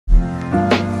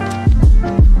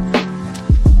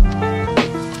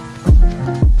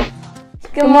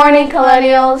Good morning,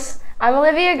 Colonials. I'm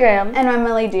Olivia Graham. And I'm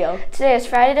Millie Deal. Today is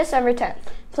Friday, December 10th.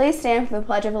 Please stand for the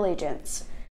Pledge of Allegiance.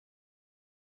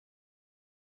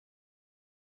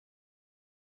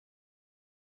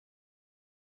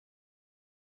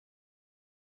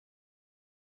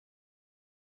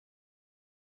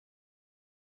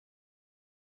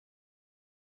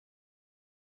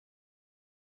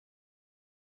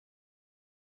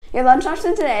 Your lunch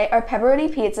options today are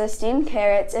pepperoni pizza, steamed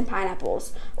carrots, and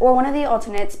pineapples, or one of the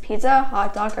alternates, pizza,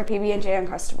 hot dog, or PB&J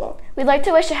Uncrustable. We'd like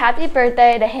to wish a happy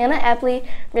birthday to Hannah Epley,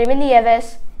 Raymond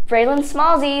Nieves, Braylon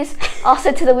Smallsies,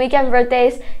 also to the weekend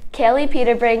birthdays, Kaylee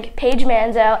Peterbrink, Paige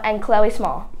Manzo, and Chloe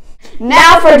Small.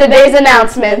 Now for today's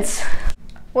announcements.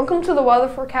 Welcome to the weather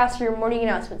forecast for your morning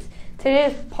announcements. Today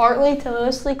is partly to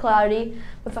mostly cloudy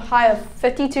with a high of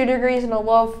 52 degrees and a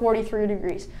low of 43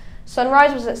 degrees.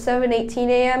 Sunrise was at 7:18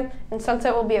 a.m. and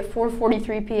sunset will be at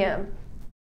 4:43 p.m.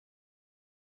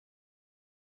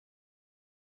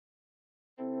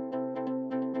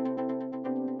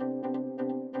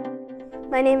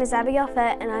 My name is Abigail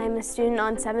Fett and I am a student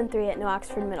on 7-3 at New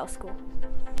Oxford Middle School.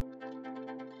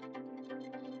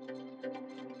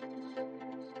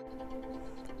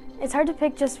 It's hard to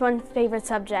pick just one favorite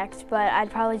subject, but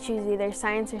I'd probably choose either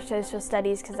science or social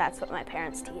studies because that's what my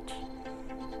parents teach.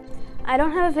 I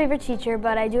don't have a favorite teacher,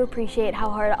 but I do appreciate how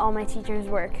hard all my teachers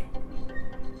work.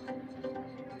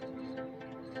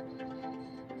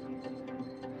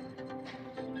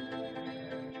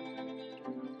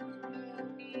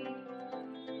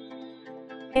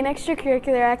 An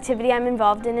extracurricular activity I'm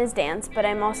involved in is dance, but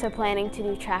I'm also planning to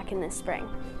do track in this spring.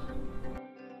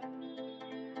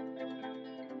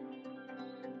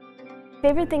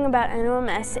 Favorite thing about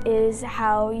NOMS is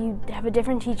how you have a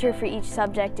different teacher for each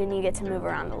subject and you get to move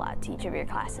around a lot to each of your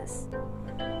classes.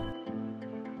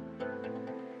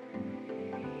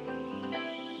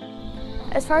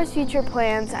 As far as future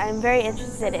plans, I'm very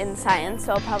interested in science,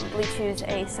 so I'll probably choose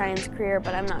a science career,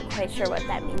 but I'm not quite sure what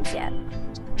that means yet.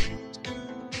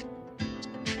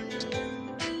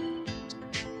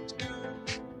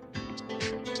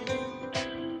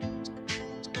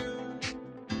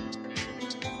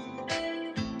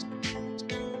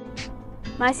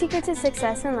 My secret to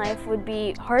success in life would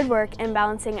be hard work and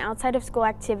balancing outside of school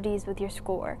activities with your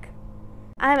schoolwork.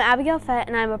 I'm Abigail Fett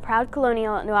and I'm a proud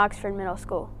Colonial at New Oxford Middle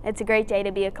School. It's a great day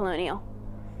to be a Colonial.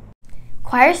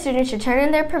 Choir students should turn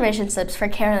in their permission slips for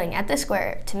caroling at the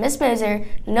square to Miss Moser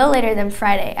no later than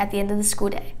Friday at the end of the school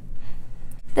day.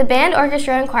 The band,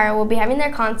 orchestra, and choir will be having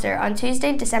their concert on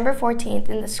Tuesday, December 14th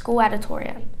in the school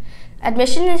auditorium.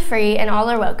 Admission is free and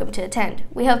all are welcome to attend.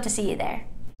 We hope to see you there.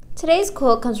 Today's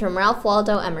quote comes from Ralph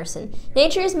Waldo Emerson.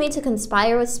 Nature is made to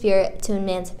conspire with spirit to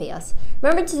emancipate us.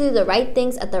 Remember to do the right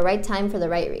things at the right time for the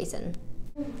right reason.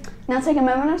 Now take a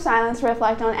moment of silence to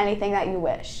reflect on anything that you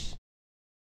wish.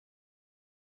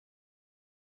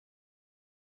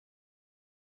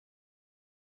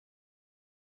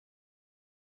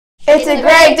 It's a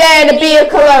great day to be a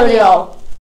Colonial.